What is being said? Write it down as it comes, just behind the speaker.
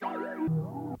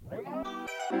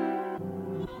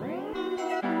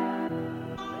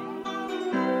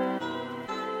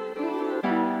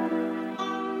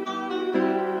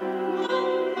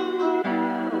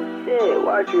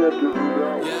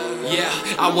Yeah,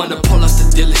 I wanna pull off the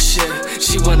dealership.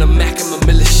 She wanna Mac and my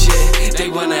Miller shit. They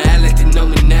wanna act like they know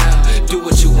me now. Do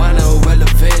what you wanna,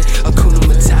 irrelevant. Hakuna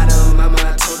Matata, mama,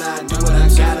 I told her I do what I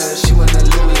gotta. She wanna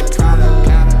Louis and Prada.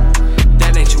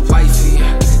 That ain't your wifey.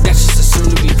 That's just a soon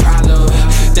to be problem.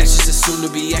 That's just a soon to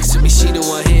be ex to me. She the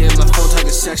one here in my phone talking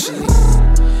sexually.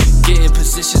 Getting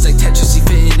positions like Tetris, he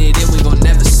fitting it in, we gon'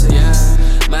 never see.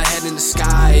 My head in the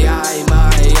sky,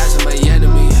 my eyes on my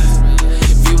enemy.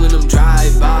 Viewing them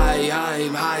drive by,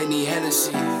 I'm high in the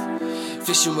Hennessy.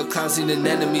 Fishing with clowns and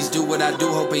enemies, do what I do,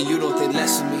 hoping you don't think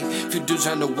less of me. If you dudes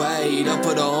run away, don't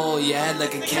put her on your head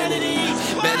like a Kennedy.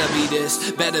 Better be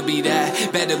this, better be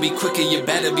that, better be quicker, you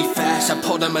better be fast. I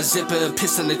pulled on my zipper and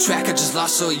pissed on the track, I just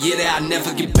lost, so yeah, that I'll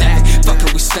never get back. Fuck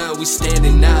it, we stunned, we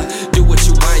standing up. Do what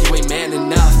you want, you ain't man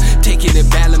enough. Taking it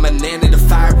bad like my nan in the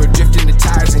fire, but drifting the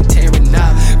tires ain't tearing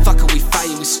up. Fuck it, we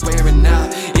fighting, we squaring up.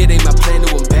 It ain't my plan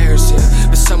to embarrass you,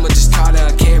 but someone just caught her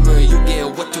on camera and you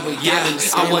getting what do we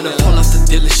got? I wanna pull off the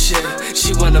dealership.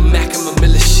 She wanna Mac and my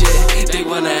Miller shit. They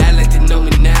wanna act like they know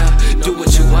me now. Do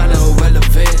what you wanna,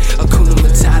 irrelevant. Hakuna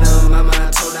Matata, mama,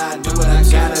 I told her I do what I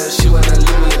gotta. She wanna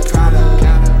Louis and Prada.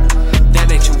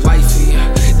 That ain't your wifey.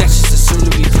 That's just a soon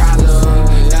to be problem.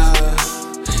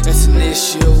 That's an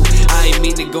issue. I ain't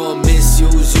mean to go and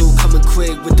misuse you. Coming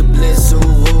quick with the bliss,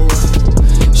 ooh.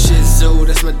 Shizu,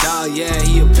 that's my dog, yeah,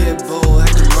 he a pit bull.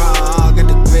 Acting raw, got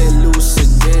the grid loose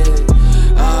again.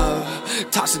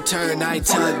 Toss and turn, I ain't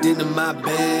tucked into my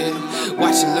bed.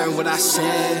 Watch and learn what I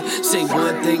said. Say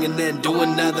one thing and then do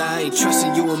another. I ain't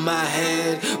trusting you in my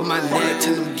head. On my neck,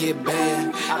 tell them get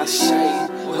bad. Out of shape,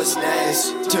 what's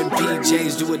next? Turn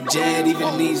PJs to a jet.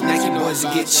 Even these Nike boys to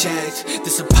get checked.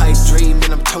 This a pipe dream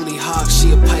and I'm Tony Hawk,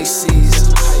 she a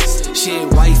Pisces. She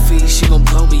ain't wifey, she gon'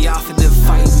 blow me off and then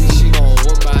fight me. She gon'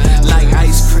 whoop my ass like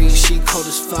ice cream. She cold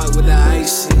as fuck with the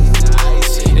icy.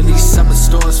 And these summer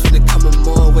storms finna coming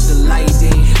more with the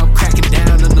lightning. I'm cracking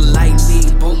down on the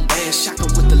lightning. Boom, bam, shotgun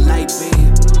with the light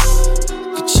beam.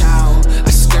 Ka-chow,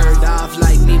 I skirt off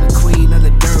like Nina Queen on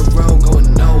the dirt road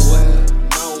going nowhere.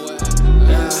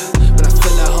 Yeah, but I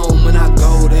feel at home when I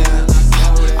go there.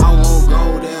 I won't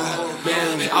go there.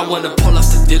 Man, I wanna pull off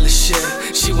the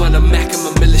dealership. She wanna Mac and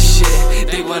my Miller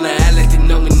shit. They wanna act like they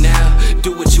know me now.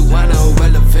 Do what you wanna,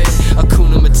 irrelevant.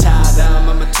 Hakuna Matata,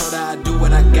 mama told her I do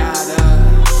what I gotta.